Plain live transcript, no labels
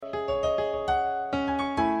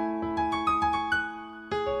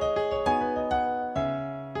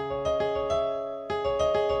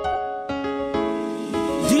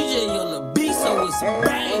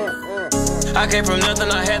I came from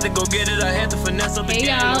nothing, I had to go get it, I had to finesse up the Hey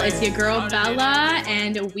game. y'all, it's your girl Bella,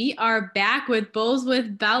 and we are back with Bulls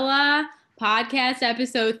with Bella podcast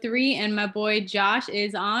episode 3, and my boy Josh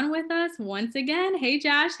is on with us once again. Hey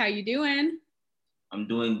Josh, how you doing? I'm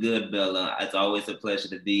doing good, Bella. It's always a pleasure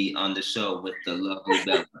to be on the show with the lovely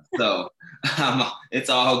Bella. So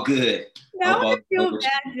it's all good. Now I feel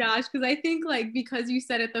bad, Josh, because I think because you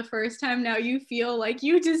said it the first time, now you feel like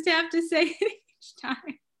you just have to say it each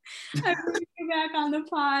time. I'm back on the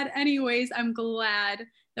pod. Anyways, I'm glad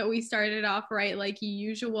that we started off right like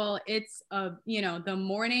usual. It's the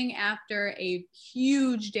morning after a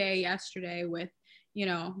huge day yesterday with,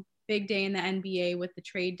 big day in the NBA with the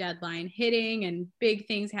trade deadline hitting and big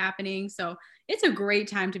things happening. So it's a great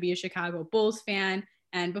time to be a Chicago Bulls fan.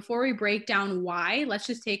 And before we break down why, let's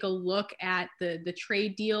just take a look at the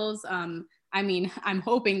trade deals. I'm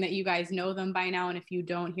hoping that you guys know them by now. And if you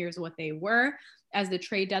don't, here's what they were. As the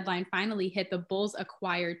trade deadline finally hit, the Bulls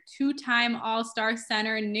acquired two-time All-Star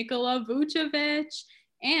center Nikola Vucevic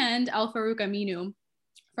and Al-Farouq Aminu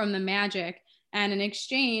from the Magic. And in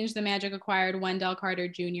exchange, the Magic acquired Wendell Carter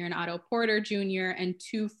Jr. and Otto Porter Jr. and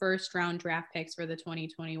 2 first-round draft picks for the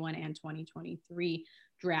 2021 and 2023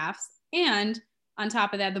 drafts. And on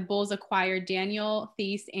top of that, the Bulls acquired Daniel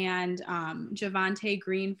Theis and Javonte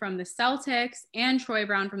Green from the Celtics and Troy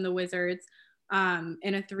Brown from the Wizards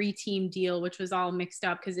in a 3-team deal, which was all mixed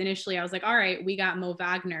up because initially I was like, all right, we got Mo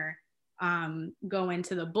Wagner going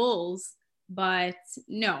to the Bulls. But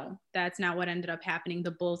no, that's not what ended up happening.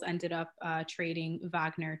 The Bulls ended up trading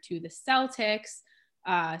Wagner to the Celtics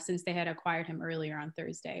since they had acquired him earlier on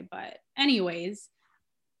Thursday. But anyways,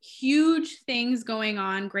 huge things going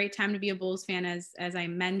on. Great time to be a Bulls fan, as I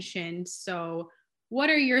mentioned. So what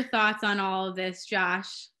are your thoughts on all of this,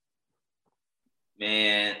 Josh?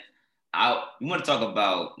 Man, you want to talk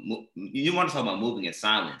about moving in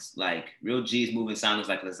silence. Like real G's moving silence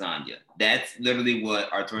like lasagna. That's literally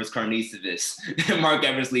what Arturas Karnisovas and Marc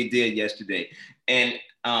Eversley did yesterday. And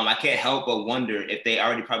I can't help but wonder if they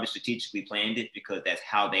already probably strategically planned it, because that's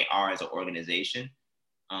how they are as an organization.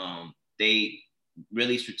 They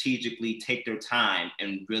really strategically take their time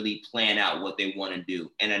and really plan out what they want to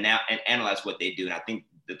do and analyze what they do. And I think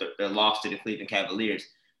that the loss to the Cleveland Cavaliers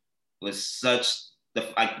was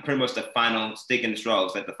pretty much the final stick in the straw. It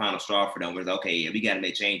was like the final straw for them. Was okay, yeah, we got to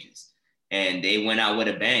make changes, and they went out with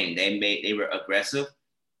a bang. They were aggressive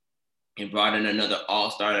and brought in another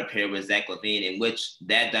all-star to pair with Zach LaVine, in which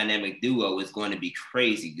that dynamic duo is going to be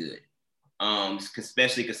crazy good.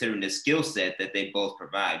 Especially considering the skill set that they both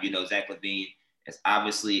provide. Zach LaVine is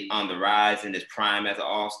obviously on the rise in his prime as an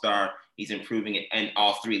all-star. He's improving in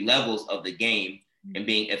all 3 levels of the game and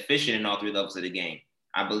being efficient in all 3 levels of the game.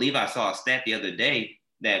 I believe I saw a stat the other day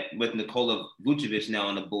that with Nikola Vucevic now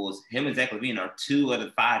on the Bulls, him and Zach LaVine are 2 of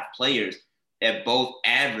the 5 players that both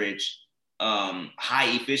average high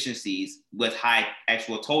efficiencies with high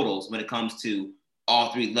actual totals when it comes to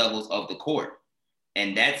all 3 levels of the court.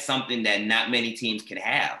 And that's something that not many teams can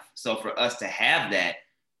have. So for us to have that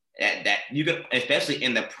you can, especially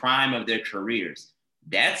in the prime of their careers,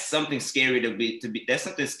 that's something scary that's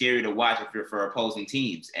something scary to watch for opposing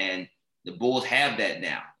teams. And the Bulls have that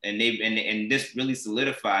now, and this really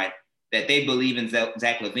solidified that they believe in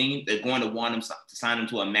Zach LaVine. They're going to want him to sign him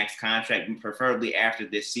to a max contract, preferably after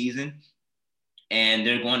this season, and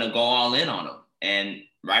they're going to go all in on him. And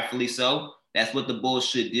rightfully so. That's what the Bulls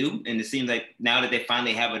should do. And it seems like now that they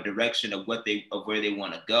finally have a direction of where they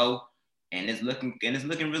want to go, and it's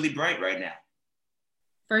looking really bright right now.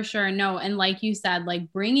 For sure, no, and like you said,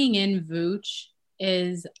 bringing in Vooch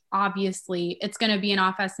is obviously it's going to be an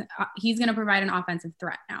offense. He's going to provide an offensive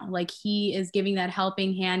threat now. He is giving that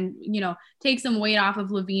helping hand, take some weight off of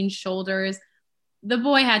LaVine's shoulders. The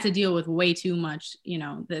boy had to deal with way too much,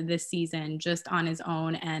 this season just on his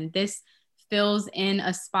own. And this fills in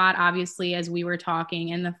a spot, obviously, as we were talking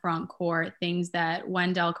in the front court, things that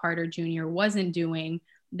Wendell Carter Jr. wasn't doing,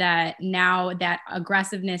 that now that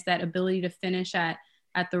aggressiveness, that ability to finish at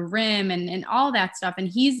the rim and all that stuff. And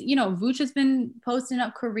he's, Vooch has been posting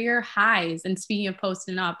up career highs. And speaking of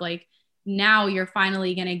posting up, now you're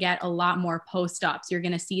finally going to get a lot more post ups. You're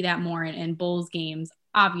going to see that more in Bulls games.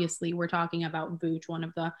 Obviously, we're talking about Vooch, one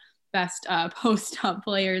of the best post up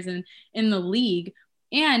players in the league.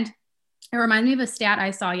 And it reminded me of a stat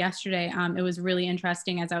I saw yesterday. It was really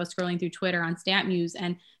interesting as I was scrolling through Twitter on StatMuse,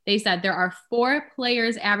 and they said there are 4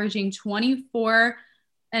 players averaging 24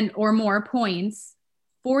 or more points,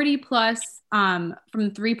 40 plus from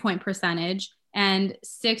 3-point percentage, and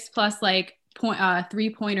 6 plus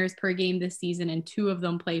 3-pointers per game this season, and 2 of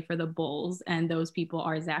them play for the Bulls. And those people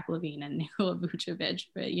are Zach LaVine and Nikola Vucevic,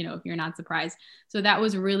 but if you're not surprised. So that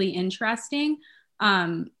was really interesting.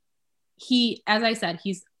 As I said,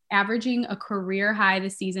 he's averaging a career high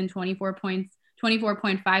this season, 24 points,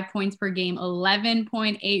 24.5 points per game,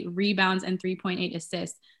 11.8 rebounds, and 3.8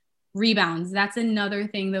 assists. Rebounds, that's another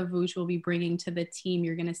thing that Vooch will be bringing to the team.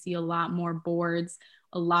 You're going to see a lot more boards,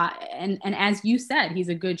 a lot. And as you said, he's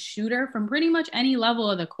a good shooter from pretty much any level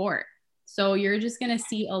of the court. So you're just going to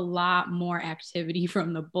see a lot more activity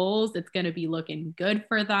from the Bulls. It's going to be looking good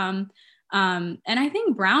for them. And I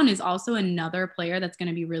think Brown is also another player that's going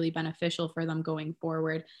to be really beneficial for them going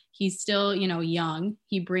forward. He's still, young.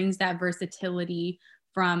 He brings that versatility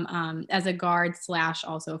from as a guard /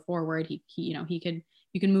 also forward.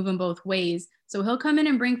 You can move him both ways. So he'll come in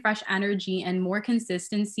and bring fresh energy and more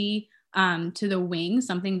consistency to the wing,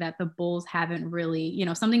 something that the Bulls haven't really,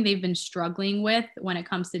 something they've been struggling with when it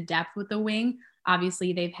comes to depth with the wing.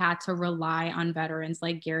 Obviously, they've had to rely on veterans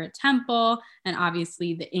like Garrett Temple and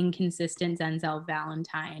obviously the inconsistent Denzel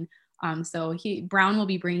Valentine. So Brown will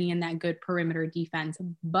be bringing in that good perimeter defense.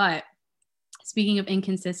 But speaking of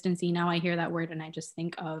inconsistency, now I hear that word and I just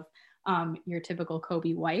think of your typical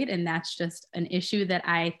Kobe White. And that's just an issue that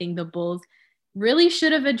I think the Bulls really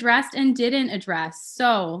should have addressed and didn't address.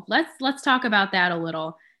 So let's talk about that a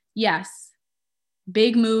little. Yes,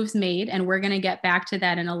 big moves made, and we're going to get back to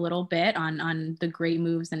that in a little bit on the great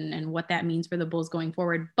moves and what that means for the Bulls going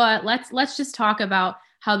forward. But let's just talk about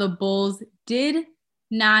how the Bulls did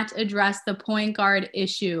not address the point guard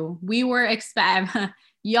issue. We were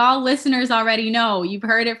y'all listeners already know, you've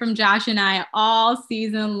heard it from Josh and I all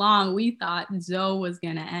season long. We thought Zoe was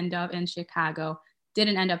going to end up in Chicago.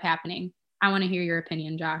 Didn't end up happening. I want to hear your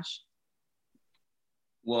opinion, Josh.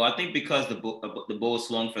 Well, I think because the Bulls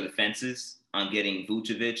swung for the fences on getting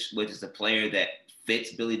Vucevic, which is a player that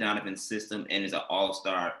fits Billy Donovan's system and is an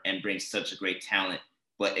all-star and brings such a great talent,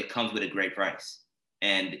 but it comes with a great price.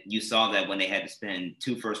 And you saw that when they had to spend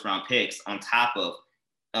 2 first-round picks on top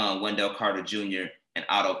of Wendell Carter Jr. and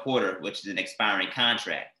Otto Porter, which is an expiring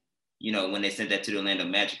contract. When they sent that to the Orlando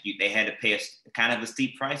Magic, they had to pay kind of a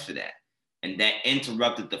steep price for that. And that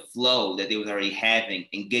interrupted the flow that they was already having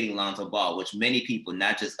in getting Lonzo Ball, which many people,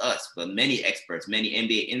 not just us, but many experts, many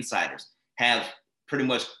NBA insiders have pretty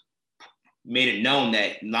much made it known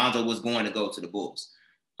that Lonzo was going to go to the Bulls.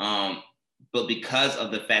 But because of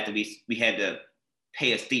the fact that we had to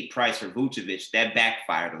pay a steep price for Vucevic, that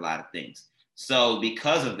backfired a lot of things. So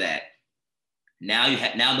because of that, now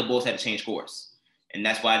the Bulls had to change course. And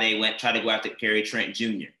that's why they tried to go after Gary Trent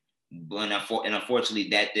Jr. And unfortunately,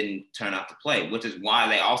 that didn't turn out to play, which is why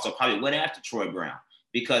they also probably went after Troy Brown,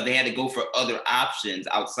 because they had to go for other options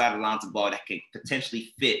outside of Lonzo Ball that could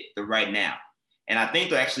potentially fit the right now. And I think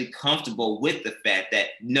they're actually comfortable with the fact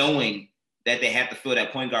that knowing that they have to fill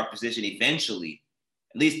that point guard position eventually,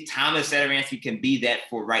 at least Thomas Satoransky can be that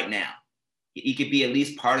for right now. He could be at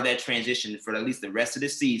least part of that transition for at least the rest of the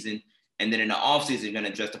season. And then in the offseason, you're going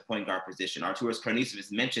to address the point guard position. Arturas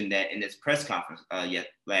Karnisovas mentioned that in his press conference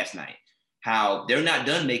last night, how they're not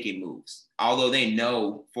done making moves, although they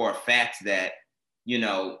know for a fact that,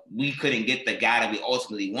 we couldn't get the guy that we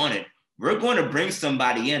ultimately wanted. We're going to bring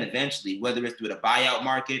somebody in eventually, whether it's through the buyout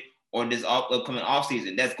market or this upcoming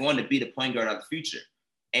offseason, that's going to be the point guard of the future.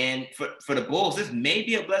 And for the Bulls, this may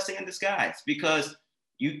be a blessing in disguise, because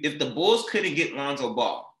if the Bulls couldn't get Lonzo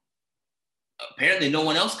Ball, apparently no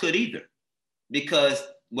one else could either. Because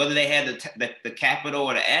whether they had the capital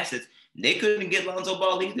or the assets, they couldn't get Lonzo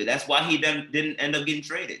Ball either. That's why he didn't end up getting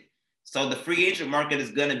traded. So the free agent market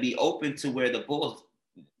is going to be open to where the Bulls,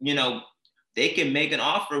 they can make an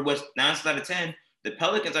offer, which 9 out of 10, the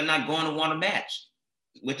Pelicans are not going to want to match,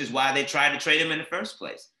 which is why they tried to trade him in the first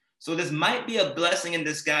place. So this might be a blessing in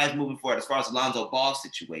disguise moving forward as far as the Lonzo Ball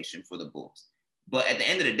situation for the Bulls. But at the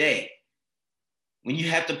end of the day, when you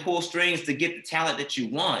have to pull strings to get the talent that you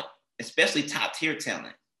want, especially top tier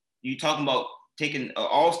talent, you're talking about taking an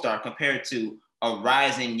all-star compared to a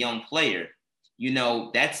rising young player,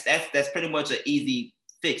 that's pretty much an easy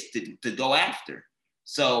fix to go after.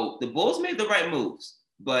 So the Bulls made the right moves,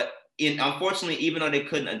 but unfortunately, even though they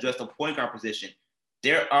couldn't address the point guard position,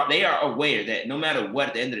 they are aware that no matter what,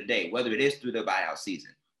 at the end of the day, whether it is through the buyout season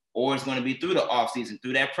or it's going to be through the offseason,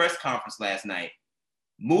 through that press conference last night,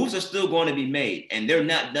 moves are still going to be made, and they're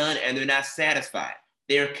not done and they're not satisfied.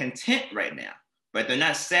 They're content right now, but they're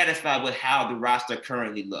not satisfied with how the roster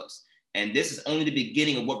currently looks. And this is only the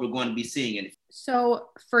beginning of what we're going to be seeing. So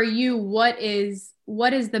for you, what is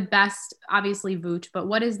the best, obviously Vooch, but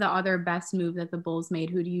what is the other best move that the Bulls made?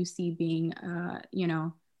 Who do you see being,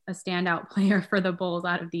 a standout player for the Bulls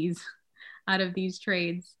out of these out of these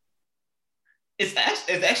trades? It's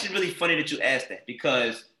actually really funny that you asked that,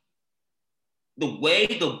 because the way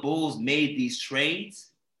the Bulls made these trades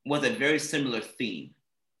was a very similar theme.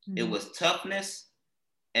 Mm-hmm. It was toughness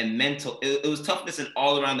and mental. It was toughness and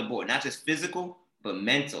all around the board, not just physical, but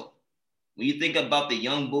mental. When you think about the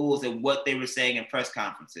young Bulls and what they were saying in press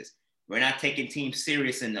conferences, we're not taking teams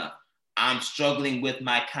serious enough. I'm struggling with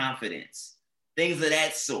my confidence. Things of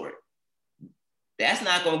that sort. That's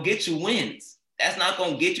not going to get you wins. That's not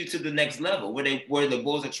going to get you to the next level where the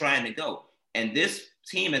Bulls are trying to go. And this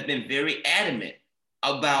team has been very adamant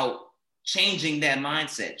about changing that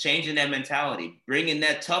mindset, changing that mentality, bringing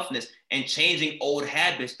that toughness, and changing old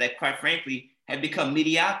habits that, quite frankly, have become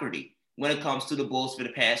mediocrity when it comes to the Bulls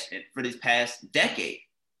for this past decade.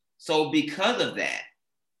 So because of that,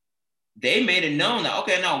 they made it known that,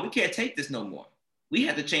 okay, no, we can't take this no more. We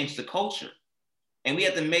have to change the culture. And we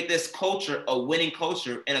have to make this culture a winning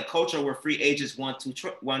culture, and a culture where free agents want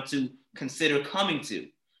to consider coming to.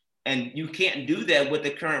 And you can't do that with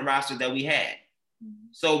the current roster that we had. Mm-hmm.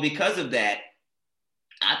 So because of that,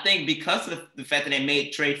 I think because of the fact that they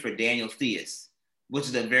made trade for Daniel Theis, which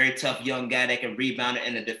is a very tough young guy that can rebound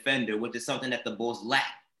and a defender, which is something that the Bulls lacked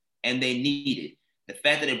and they needed. The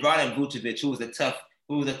fact that they brought in Vucevic, who was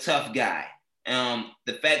a tough guy.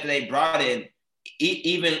 The fact that they brought in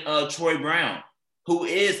even Troy Brown, who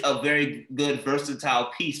is a very good,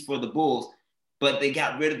 versatile piece for the Bulls, but they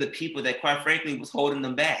got rid of the people that, quite frankly, was holding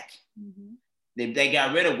them back. Mm-hmm. They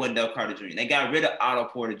got rid of Wendell Carter Jr. They got rid of Otto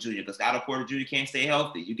Porter Jr. because Otto Porter Jr. can't stay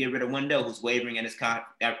healthy. You get rid of Wendell, who's wavering in his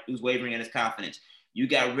confidence. You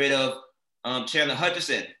got rid of Chandler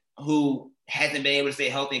Hutchison, who hasn't been able to stay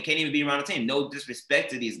healthy and can't even be around the team. No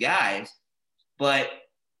disrespect to these guys, but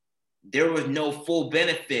there was no full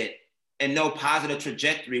benefit and no positive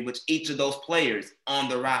trajectory with each of those players on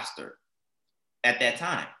the roster at that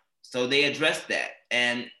time. So they addressed that.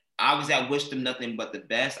 And obviously I wish them nothing but the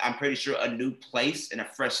best. I'm pretty sure a new place and a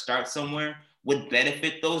fresh start somewhere would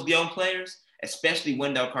benefit those young players, especially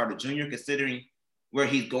Wendell Carter Jr., considering where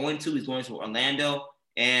he's going to. He's going to Orlando,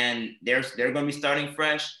 and they're going to be starting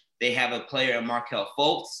fresh. They have a player, Markelle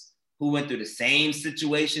Fultz, who went through the same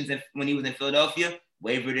situations when he was in Philadelphia,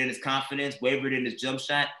 wavered in his confidence, wavered in his jump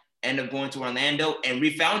shot, ended up going to Orlando and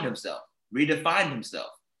redefined himself.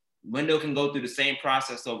 Wendell can go through the same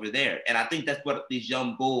process over there. And I think that's what these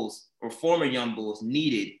young Bulls or former young Bulls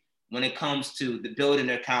needed when it comes to the building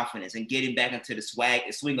their confidence and getting back into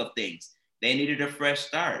the swing of things. They needed a fresh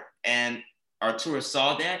start. And Arturas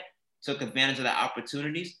saw that, took advantage of the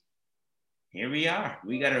opportunities. Here we are.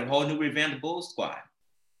 We got a whole new revamped Bulls squad.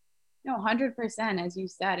 No, 100%, as you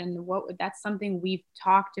said. And that's something we've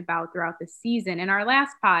talked about throughout the season. In our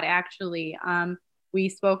last pod, actually, we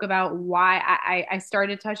spoke about why I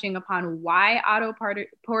started touching upon why Otto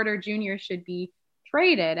Porter Jr. should be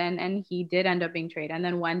traded. And he did end up being traded. And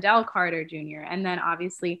then Wendell Carter Jr. And then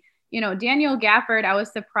obviously, Daniel Gafford, I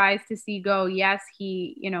was surprised to see go. Yes,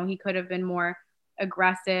 he could have been more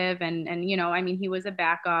aggressive. And he was a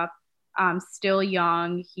backup, still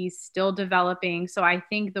young. He's still developing. So I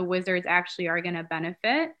think the Wizards actually are going to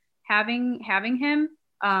benefit having him.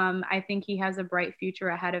 I think he has a bright future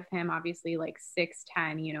ahead of him. Obviously, like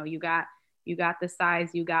 6'10", you got the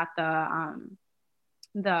size, you got the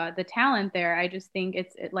talent there. I just think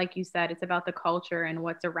it's like you said, it's about the culture and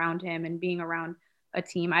what's around him and being around a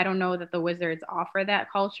team. I don't know that the Wizards offer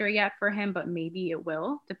that culture yet for him, but maybe it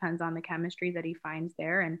will. Depends on the chemistry that he finds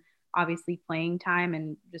there, and obviously playing time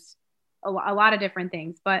and just a lot of different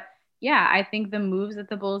things. But yeah, I think the moves that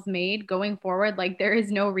the Bulls made going forward, like there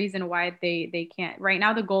is no reason why they can't. Right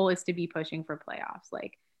now, the goal is to be pushing for playoffs.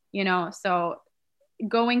 So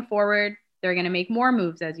going forward, they're going to make more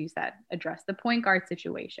moves, as you said, address the point guard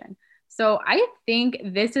situation. So I think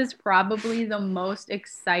this is probably the most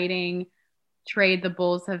exciting trade the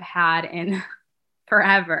Bulls have had in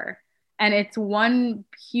forever. And it's one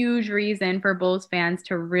huge reason for Bulls fans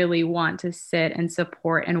to really want to sit and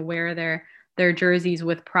support and wear their jerseys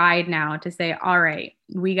with pride now, to say, all right,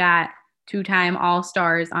 we got 2-time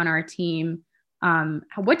All-Stars on our team.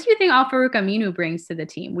 What do you think Al-Farouq Aminu brings to the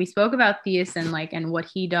team? We spoke about Theis and what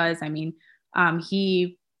he does.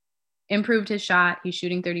 He improved his shot. He's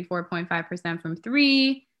shooting 34.5% from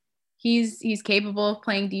three. He's capable of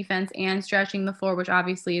playing defense and stretching the floor, which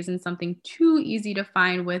obviously isn't something too easy to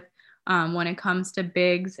find with when it comes to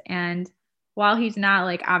bigs. And while he's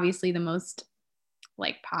not obviously the most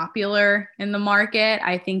popular in the market,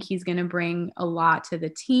 I think he's going to bring a lot to the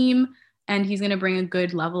team, and he's going to bring a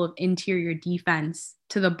good level of interior defense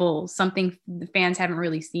to the Bulls, something the fans haven't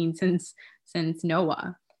really seen since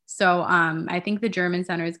Noah. So I think the German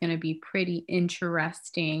Center is going to be pretty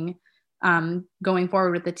interesting. going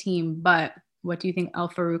forward with the team. But what do you think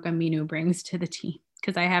Al-Farouq Aminu brings to the team?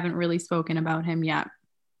 Because I haven't really spoken about him yet.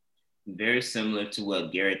 Very similar to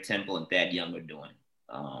what Garrett Temple and Thad Young are doing.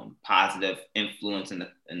 Positive influence in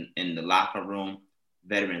the locker room,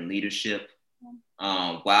 veteran leadership,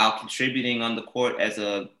 while contributing on the court as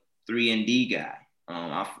a 3-and-D guy.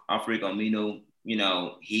 Al-Farouq Aminu,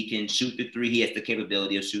 he can shoot the three. He has the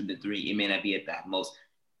capability of shooting the three. It may not be at the most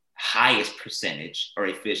highest percentage or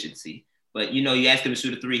efficiency, but you ask him to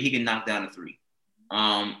shoot a three, he can knock down a three.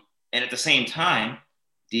 And at the same time,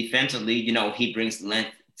 defensively, he brings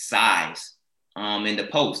length, size, in the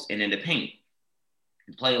post and in the paint.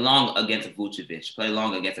 Play along against a Vucevic, play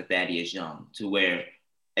along against a Thaddeus Young, to where,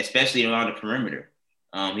 especially around the perimeter,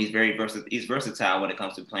 he's versatile when it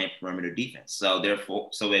comes to playing perimeter defense. So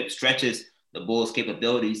it stretches the Bulls'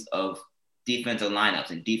 capabilities of defensive lineups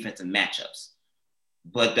and defensive matchups.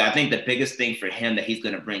 But I think the biggest thing for him that he's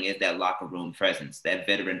going to bring is that locker room presence, that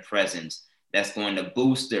veteran presence that's going to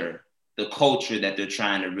booster the culture that they're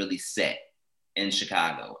trying to really set in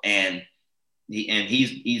Chicago. And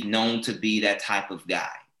he's known to be that type of guy.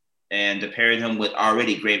 And to pair him with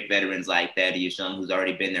already great veterans like Thaddeus Young, who's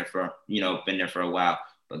already been there for a while.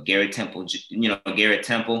 But Garrett Temple,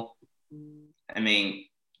 I mean,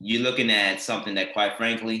 you're looking at something that, quite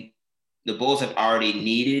frankly, the Bulls have already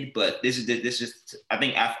needed. But this is I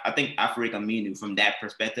think Al-Farouq Aminu, from that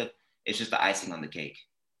perspective, it's just the icing on the cake.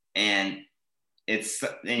 And in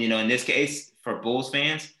this case, for Bulls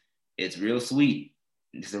fans, it's real sweet.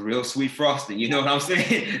 It's a real sweet frosting. You know what I'm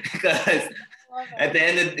saying? Because at the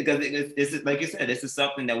end because this is, like you said, this is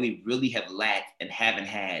something that we really have lacked and haven't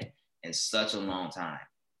had in such a long time.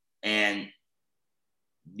 And,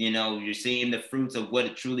 you're seeing the fruits of what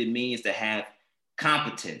it truly means to have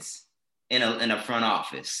competence in a front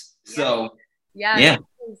office. Yeah. So, yeah.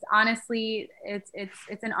 Honestly,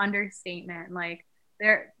 it's an understatement. Like,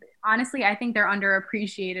 I think they're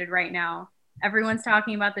underappreciated right now. Everyone's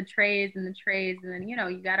talking about the trades, and then,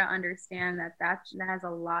 you got to understand that has a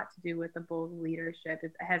lot to do with the Bulls leadership.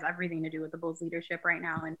 It has everything to do with the Bulls leadership right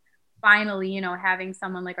now. And finally, having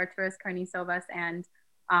someone like Arturas Karnisovas and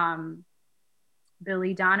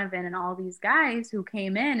Billy Donovan and all these guys who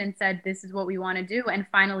came in and said, this is what we want to do, and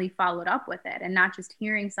finally followed up with it, and not just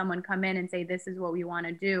hearing someone come in and say, this is what we want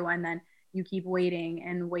to do, and then you keep waiting,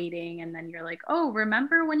 and then you're like, oh,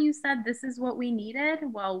 remember when you said this is what we needed?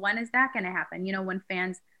 Well, when is that going to happen? When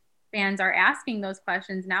fans are asking those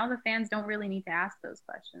questions, now the fans don't really need to ask those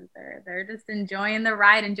questions. They're just enjoying the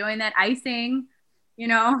ride, enjoying that icing,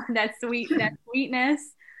 that sweetness.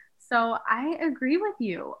 So I agree with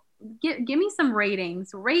you. Give me some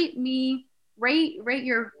ratings. Rate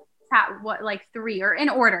your top, like 3, or in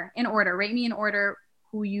order. Rate me in order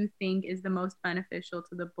who you think is the most beneficial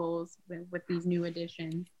to the Bulls with these new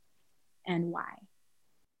additions, and why.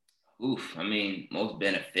 Oof, I mean, most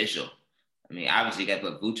beneficial. I mean, obviously you got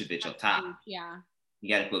to put Vucevic up top. Yeah. You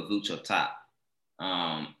got to put Vuce up top.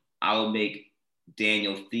 I would make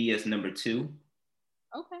Daniel Theus number 2.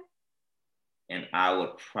 Okay. And I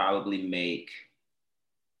would probably make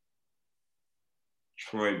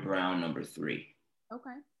Troy Brown number 3.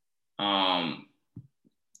 Okay.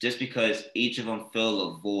 Just because each of them fill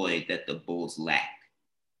a void that the Bulls lack.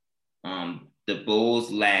 The Bulls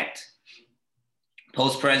lacked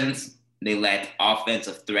post presence. They lacked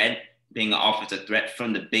offensive threat, being an offensive threat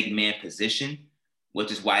from the big man position,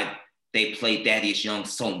 which is why they played Thaddeus Young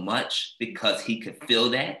so much, because he could fill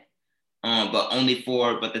that. But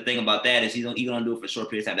the thing about that is he's gonna do it for a short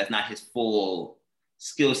period of time. That's not his full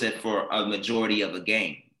skill set for a majority of a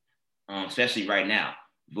game, especially right now.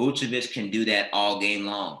 Vucevic can do that all game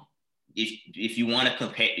long. If you want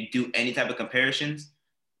to do any type of comparisons,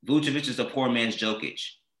 Vucevic is a poor man's Jokic.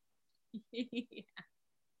 Yeah.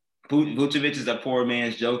 Vucevic is a poor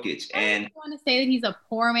man's Jokic. And I want to say that he's a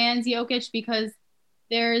poor man's Jokic because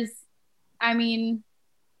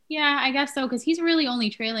yeah, I guess so, because he's really only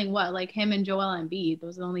trailing like him and Joel Embiid.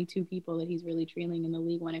 Those are the only 2 people that he's really trailing in the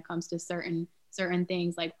league when it comes to certain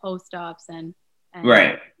things like post-ups and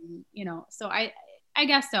right. So I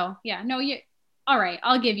guess so. Yeah. No, all right.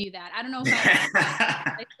 I'll give you that. I don't know if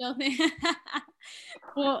I still think.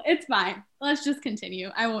 Well, it's fine. Let's just continue.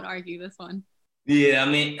 I won't argue this one. Yeah, I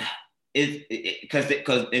mean, because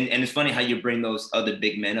it's funny how you bring those other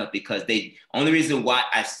big men up, because only reason why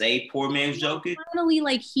I say poor man's Jokic. Finally,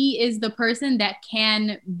 like, he is the person that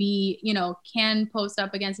can be, can post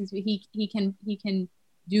up against these. He can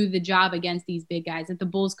do the job against these big guys that the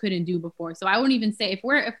Bulls couldn't do before. So I wouldn't even say, if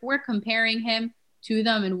we're comparing him to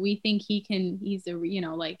them and we think he can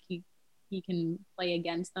play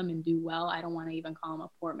against them and do well, I don't want to even call him a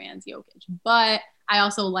poor man's Jokic. But I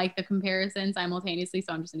also like the comparison simultaneously,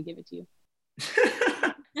 so I'm just gonna give it to you.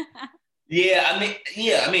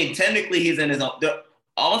 I mean, technically he's in his own.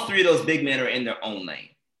 All three of those big men are in their own lane,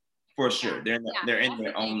 for sure. They're in their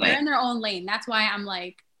own lane. They're in their own lane. That's why I'm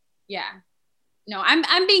like, yeah. No,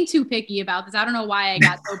 I'm being too picky about this. I don't know why I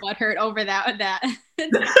got so butthurt over that.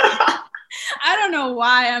 I don't know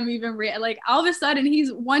why I'm even like all of a sudden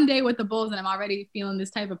he's one day with the Bulls and I'm already feeling this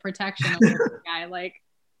type of protection over the guy. Like,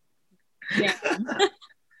 yeah.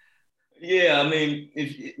 Yeah, I mean,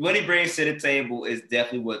 what he brings to the table is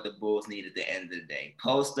definitely what the Bulls need at the end of the day.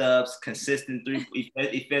 Post ups, consistent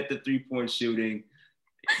effective 3-point shooting.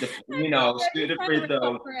 Shoot the free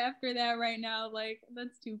throw. After that, right now, like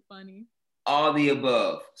that's too funny. All the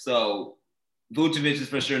above. So Vucevic is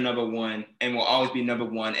for sure number one, and will always be number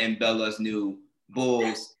one in Bella's new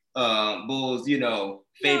Bulls.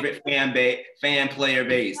 Favorite fan player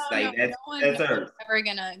base. That's her. Never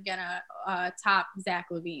gonna top Zach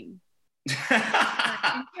LaVine.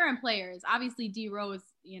 Current players, obviously D Rose,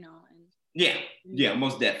 and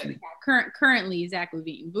most definitely. Currently Zach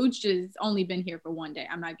LaVine. Vooch has only been here for one day.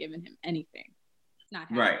 I'm not giving him anything. It's not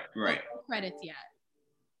happening. Right. No credits yet.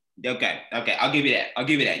 Okay. I'll give you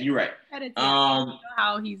that. You're right. Credits yet. I don't know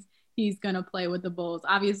how he's gonna play with the Bulls.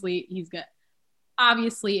 Obviously he's good.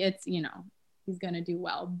 Obviously it's he's gonna do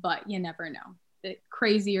well, but you never know. The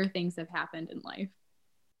crazier things have happened in life.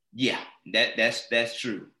 Yeah, that's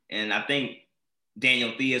true. And I think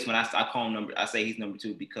Daniel Theis, when I call him I say he's number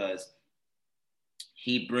two because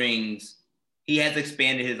he has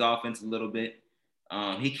expanded his offense a little bit.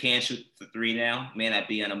 He can shoot the three now. May not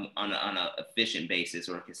be on a efficient basis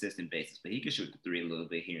or a consistent basis, but he can shoot the three a little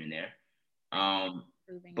bit here and there.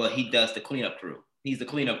 But he does the cleanup crew. He's the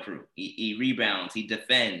cleanup crew. He rebounds. He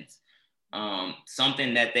defends.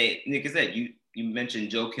 Something that like I said, you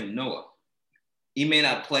mentioned Joakim Noah. He may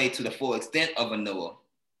not play to the full extent of a Noah,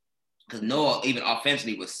 because Noah, even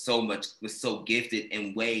offensively, was so gifted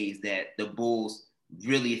in ways that the Bulls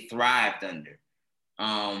really thrived under.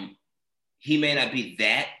 He may not be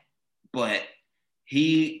that, but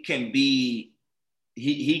he can be.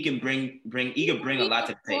 He can bring a lot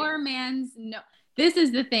to the table. Poor man's no. This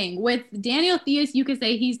is the thing with Daniel Theis. You could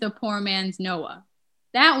say he's the poor man's Noah.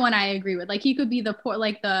 That one I agree with. Like he could be the poor,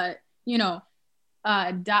 like the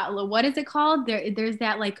what is it called? There's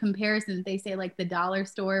that like comparison. They say like the dollar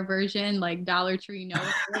store version, like Dollar Tree Noah,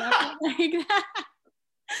 or whatever, like that.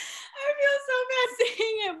 I feel so bad saying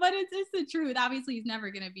it, but it's the truth. Obviously, he's never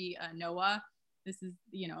gonna be a Noah. This is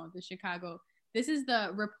the Chicago. This is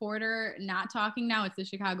the reporter not talking now. It's the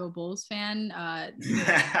Chicago Bulls fan.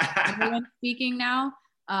 Everyone's speaking now.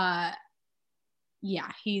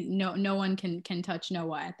 Yeah, no one can touch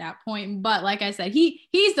Noah at that point. But like I said,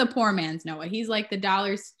 he's the poor man's Noah. He's like the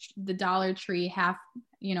Dollar Tree half,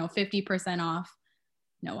 50% off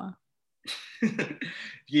Noah.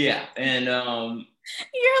 Yeah, and you're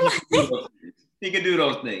like he can do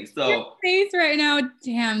those things. So your face right now,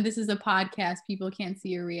 damn, this is a podcast. People can't see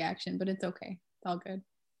your reaction, but it's okay. It's all good.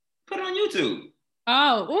 Put it on YouTube.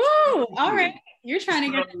 Oh, ooh, all right. You're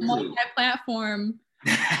trying to get the multi-platform.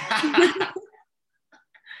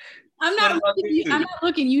 I'm not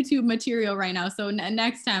looking YouTube material right now. So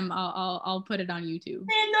next time I'll put it on YouTube.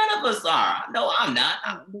 Man, none of us are. No, I'm not.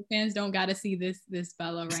 The fans don't got to see this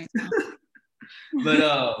fella right now.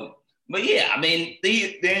 But yeah, I mean,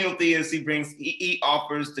 Daniel Theis, he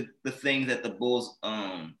offers the things that the Bulls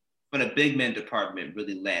from the big men department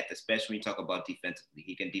really lack, especially when you talk about defensively.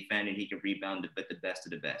 He can defend and he can rebound the best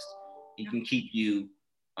of the best. He can keep you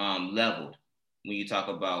leveled when you talk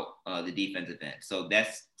about the defensive end. So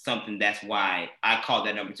that's why I call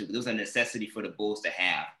that number two, because it was a necessity for the Bulls to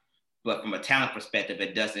have. But from a talent perspective,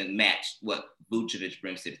 it doesn't match what Vucevic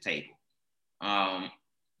brings to the table.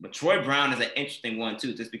 But Troy Brown is an interesting one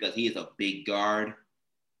too, just because he is a big guard.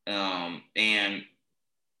 And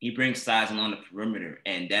he brings size along the perimeter.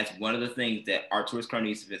 And that's one of the things that Arturas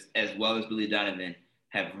Karnisovas, as well as Billy Donovan,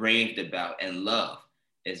 have raved about and love,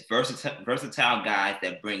 is versatile guys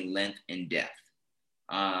that bring length and depth.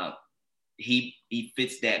 He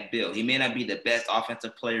fits that bill. He may not be the best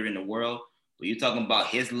offensive player in the world, but you're talking about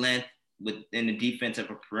his length within the defensive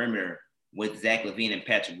perimeter with Zach LaVine and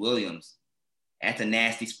Patrick Williams. That's a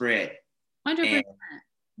nasty spread. 100%.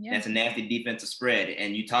 Yeah. That's a nasty defensive spread.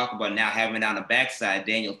 And you talk about now having on the backside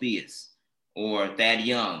Daniel Theis or Thad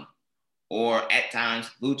Young or at times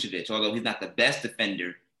Vucevic. Although he's not the best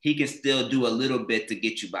defender, he can still do a little bit to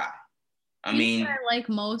get you by. I mean, like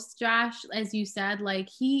most, Josh, as you said, like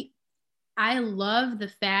I love the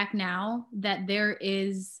fact now that there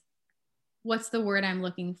is, what's the word I'm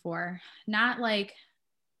looking for? Not like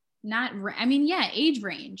age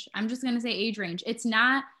range. I'm just going to say age range. It's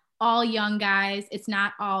not all young guys. It's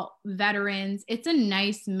not all veterans. It's a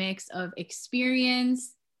nice mix of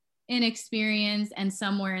experience, inexperience, and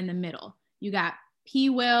somewhere in the middle. You got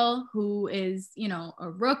P. Will, who is, a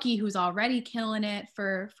rookie who's already killing it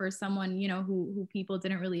for someone, who people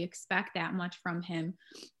didn't really expect that much from him.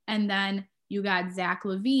 And then you got Zach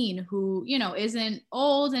LaVine, who, isn't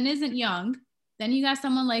old and isn't young. Then you got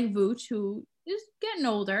someone like Vooch, who is getting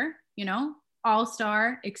older,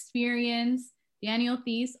 all-star experience. Daniel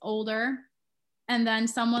Theis, older. And then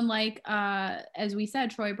someone like, as we said,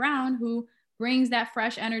 Troy Brown, who brings that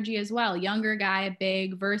fresh energy as well. Younger guy,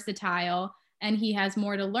 big, versatile, and he has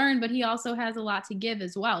more to learn, but he also has a lot to give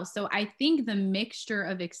as well. So I think the mixture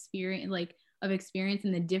of experience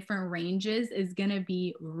in the different ranges is going to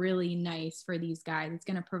be really nice for these guys. It's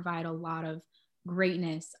going to provide a lot of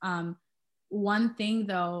greatness. One thing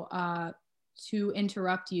though, to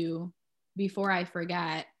interrupt you before I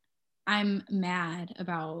forget, I'm mad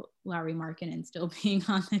about Lauri Markkanen still being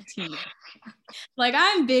on the team. Like,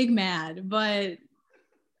 I'm big mad, but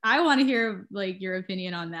I want to hear your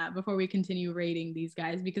opinion on that before we continue rating these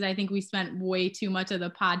guys, because I think we spent way too much of the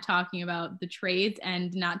pod talking about the trades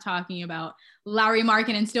and not talking about Lauri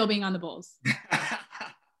Markkanen still being on the Bulls.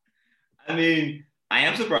 I mean, I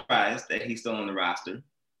am surprised that he's still on the roster.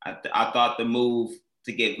 I thought the move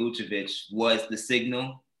to get Vucevic was the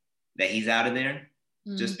signal that he's out of there.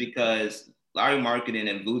 Just because Lauri Markkanen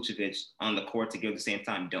and Vucevic on the court together at the same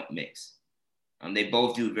time don't mix. They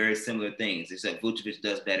both do very similar things, except Vucevic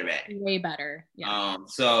does better at it. Way better. Yeah.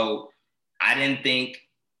 So I didn't think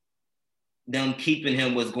them keeping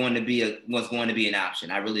him was going to be an option.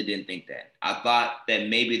 I really didn't think that. I thought that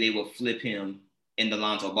maybe they would flip him in the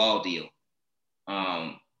Lonzo Ball deal.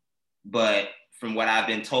 But from what I've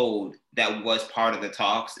been told, that was part of the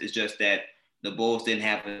talks. It's just that the Bulls didn't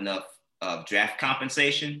have enough draft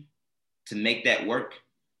compensation to make that work.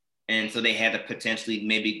 And so they had to potentially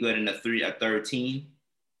maybe good in a third team.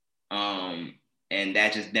 And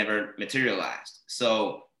that just never materialized.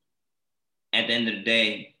 So at the end of the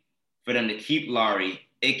day, for them to keep Lauri,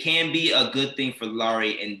 it can be a good thing for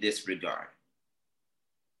Lauri in this regard.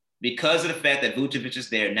 Because of the fact that Vucevic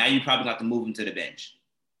is there, now you probably got to move him to the bench,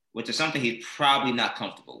 which is something he's probably not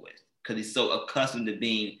comfortable with because he's so accustomed to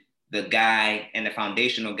being the guy and the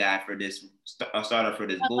foundational guy for this starter for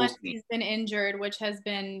this Bulls team. He's been injured, which has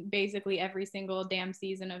been basically every single damn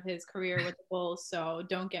season of his career with the Bulls. So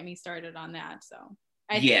don't get me started on that. So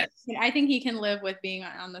I think he can live with being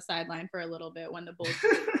on the sideline for a little bit when the Bulls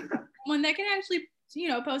someone that can actually,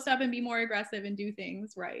 post up and be more aggressive and do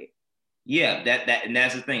things right. Yeah, and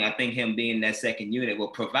that's the thing. I think him being that second unit will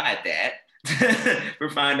provide that.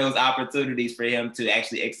 Provide those opportunities for him to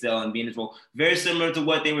actually excel and be in his role. Very similar to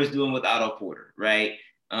what they was doing with Otto Porter, right?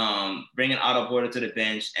 Bringing Otto Porter to the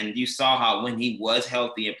bench. And you saw how when he was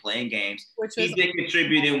healthy and playing games, he did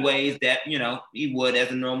contribute in ways that, he would as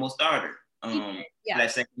a normal starter for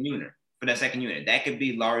that second unit. That could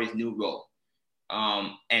be Lauri's new role.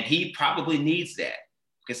 And he probably needs that,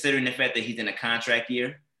 considering the fact that he's in a contract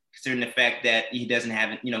year, considering the fact that he doesn't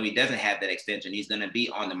have that extension. He's going to be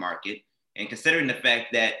on the market. And considering the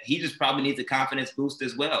fact that he just probably needs a confidence boost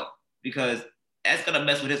as well, because that's going to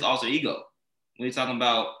mess with his alter ego. When you're talking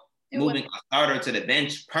about moving a starter to the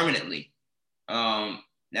bench permanently,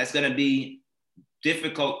 that's going to be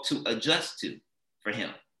difficult to adjust to for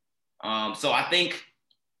him. So I think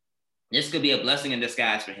this could be a blessing in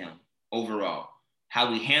disguise for him overall.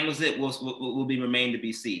 How he handles it will be remain to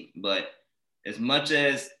be seen. But as much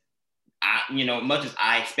as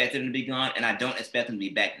I expected him to be gone, and I don't expect him to be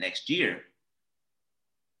back next year,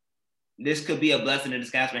 this could be a blessing in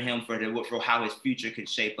disguise for him for how his future can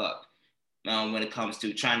shape up when it comes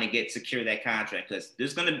to trying to secure that contract. Because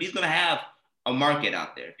he's going to have a market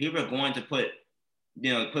out there. People are going to put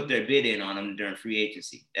their bid in on him during free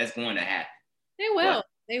agency. That's going to happen.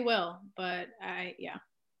 They will. But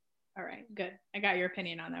all right, good. I got your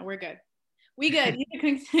opinion on that. We're good. We good. You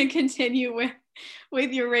can continue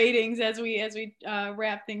with your ratings as we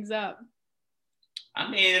wrap things up. I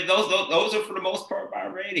mean, those are for the most part my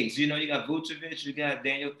ratings. You got Vucevic, you got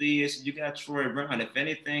Daniel Theis, you got Troy Brown. If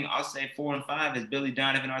anything, I'll say 4 and 5 is Billy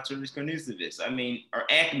Donovan, Arturas Karnisovas. I mean, or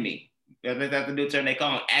Acme. That's the new term they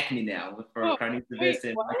call him, Acme now for Karnisovas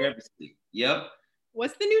and Mark Eversley. Yep.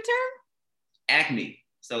 What's the new term? Acme.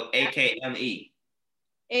 So AKME.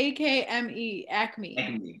 AKME. Acme.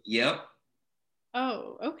 Acme. Yep.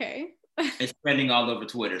 Oh, okay. It's trending all over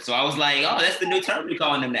Twitter. So I was like, oh, that's the new term we're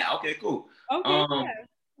calling them now. Okay, cool. Okay. All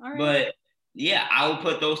right. But yeah, I will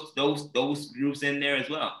put those groups in there as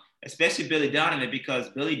well, especially Billy Donovan, because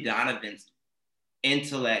Billy Donovan's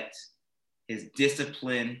intellect, his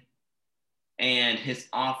discipline, and his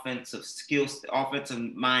offensive skills, offensive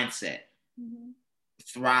mindset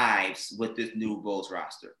thrives with this new Bulls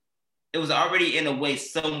roster. It was already in a way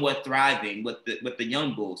somewhat thriving with the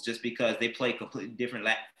young Bulls just because they play completely different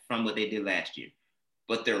from what they did last year.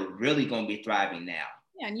 But they're really going to be thriving now.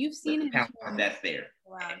 Yeah, and you've seen it. That's there.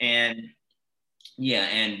 Wow. And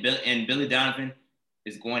Billy Donovan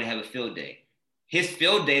is going to have a field day. His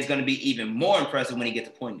field day is going to be even more impressive when he gets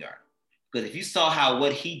a point guard. Because if you saw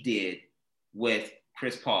what he did with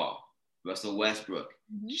Chris Paul, Russell Westbrook,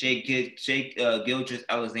 Shai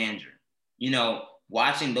Gilgeous-Alexander,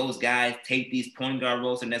 watching those guys take these point guard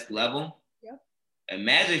roles to the next level. Yep.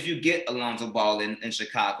 Imagine if you get Alonzo Ball in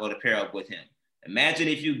Chicago to pair up with him. Imagine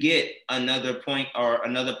if you get another point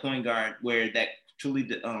guard where that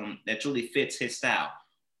truly fits his style.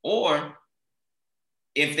 Or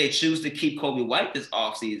if they choose to keep Kobe White this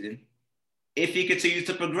offseason, if he continues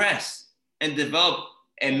to progress and develop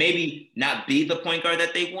and maybe not be the point guard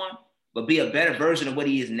that they want, but be a better version of what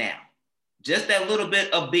he is now. Just that little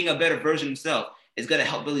bit of being a better version himself is going to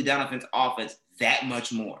help Billy Donovan's offense that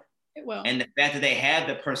much more. It will. And the fact that they have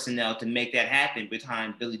the personnel to make that happen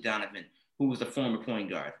behind Billy Donovan, who was a former point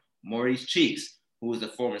guard, Maurice Cheeks, who was a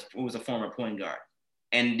former point guard,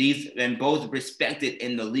 and both respected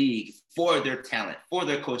in the league for their talent, for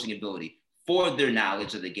their coaching ability, for their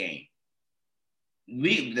knowledge of the game.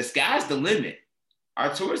 The sky's the limit.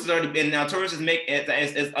 Arturas has already been. Arturas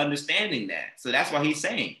is understanding that, so that's why he's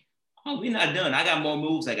saying, "Oh, we're not done. I got more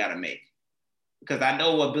moves I got to make because I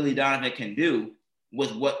know what Billy Donovan can do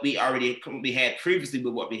with what we had previously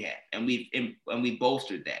with what we had, and we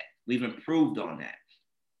bolstered that. We've improved on that.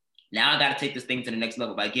 Now I got to take this thing to the next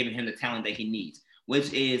level by giving him the talent that he needs,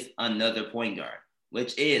 which is another point guard,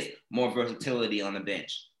 which is more versatility on the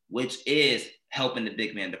bench, which is helping the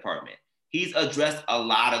big man department. He's addressed a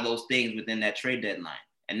lot of those things within that trade deadline.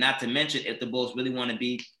 And not to mention, if the Bulls really want to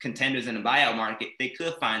be contenders in the buyout market, they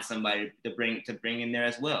could find somebody to bring in there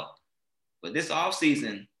as well. But this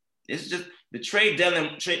offseason, this is just the trade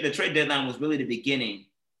deadline. The trade deadline was really the beginning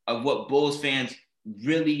of what Bulls fans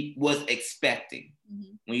really was expecting.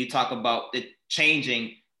 Mm-hmm. When you talk about the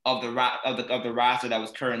changing of the roster that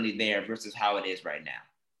was currently there versus how it is right now,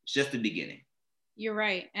 it's just the beginning. You're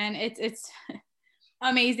right, and it's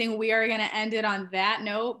amazing. We are going to end it on that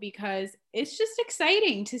note because it's just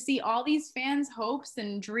exciting to see all these fans' hopes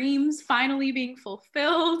and dreams finally being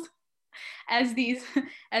fulfilled as these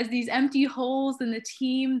empty holes in the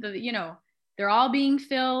team. They're all being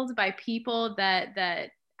filled by people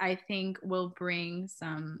that I think will bring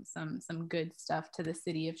some good stuff to the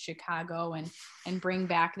city of Chicago and bring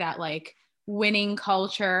back that like winning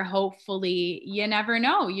culture. Hopefully, you never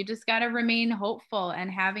know. You just got to remain hopeful, and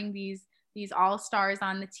having these all-stars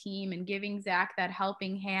on the team and giving Zach that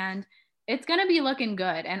helping hand, it's going to be looking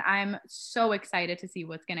good. And I'm so excited to see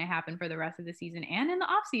what's going to happen for the rest of the season and in the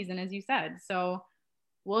off season, as you said. So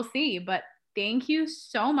we'll see, but thank you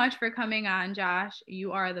so much for coming on, Josh.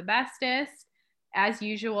 You are the bestest as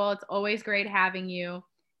usual. It's always great having you.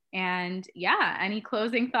 And yeah, any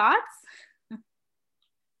closing thoughts?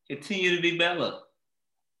 Continue to be Bella.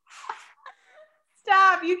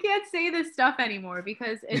 Stop. You can't say this stuff anymore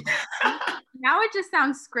because now it just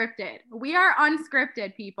sounds scripted. We are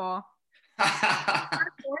unscripted, people.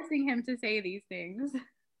 We're forcing him to say these things.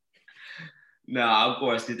 No, of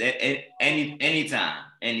course. Anytime,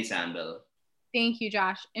 Bella. Thank you,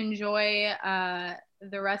 Josh. Enjoy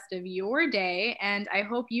the rest of your day. And I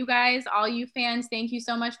hope you guys, all you fans, thank you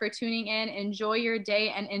so much for tuning in. Enjoy your day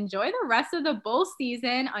and enjoy the rest of the Bulls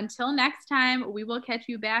season. Until next time, we will catch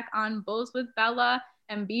you back on Bulls with Bella.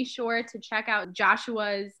 And be sure to check out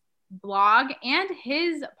Joshua's blog and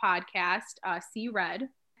his podcast, See Red.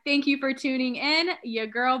 Thank you for tuning in. Your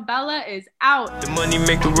girl Bella is out. The money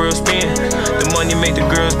make the world spin. The money make the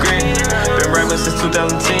girls grin. Been rapping since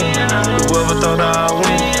 2010. Whoever thought I would